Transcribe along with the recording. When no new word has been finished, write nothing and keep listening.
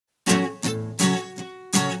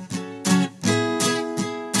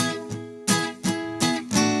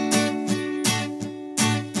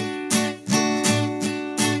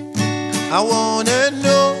I wanna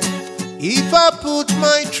know, if I put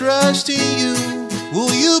my trust in you,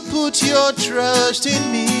 will you put your trust in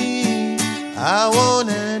me? I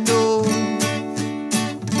wanna know.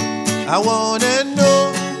 I wanna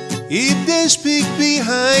know, if they speak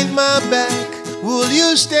behind my back, will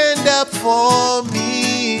you stand up for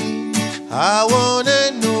me? I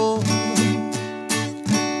wanna know.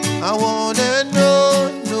 I wanna know,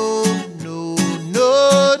 no, no,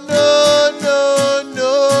 no, no, no,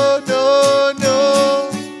 no, no, no.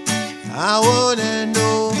 I wanna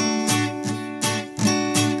know.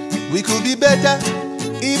 We could be better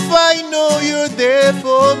if I know you're there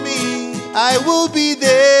for me. I will be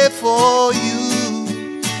there for you.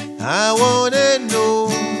 I wanna know.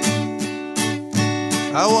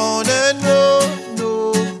 I wanna know,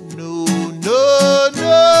 no, no, no,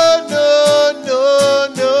 no, no, no,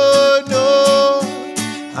 no, no.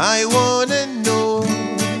 I wanna know,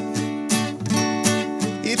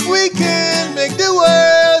 if we can make the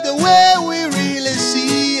world the way we really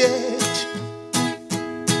see it.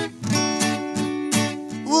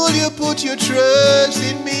 Will you put your trust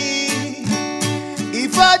in me?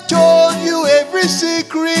 If I told you every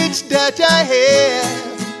secret that I have,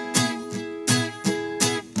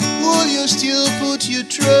 will you still put your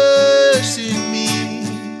trust in me?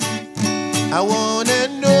 I wanna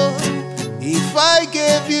know, if I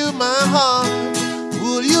gave you my heart,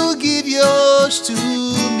 will you give yours to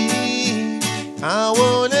me? I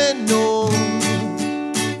wanna know.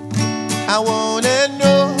 I wanna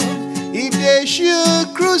know, if they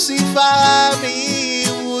should crucify me,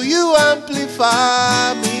 will you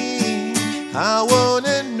amplify me? I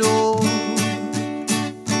wanna know.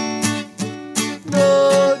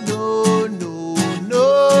 No, no, no,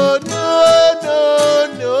 no, no, no,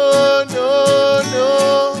 no, no, no.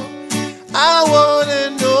 I wanna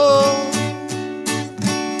know.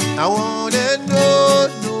 I wanna know,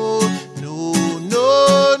 no, no, no,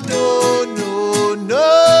 no, no, no,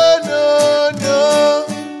 no, no.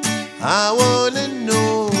 I wanna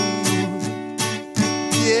know.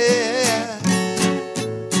 Yeah.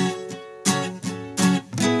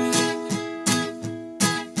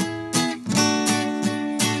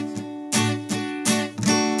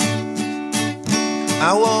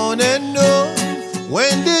 I wanna know,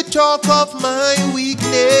 when they talk of my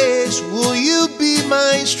weakness, will you be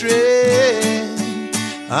my strength?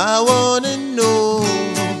 I wanna know.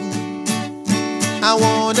 I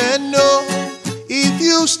wanna know, if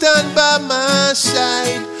you stand by my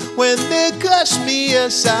side when they cast me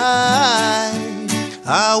aside.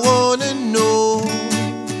 I wanna know.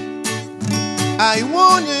 I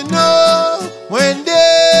wanna know, when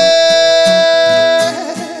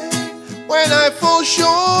I fall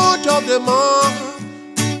short of the mark,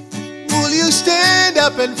 will you stand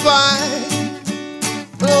up and fight?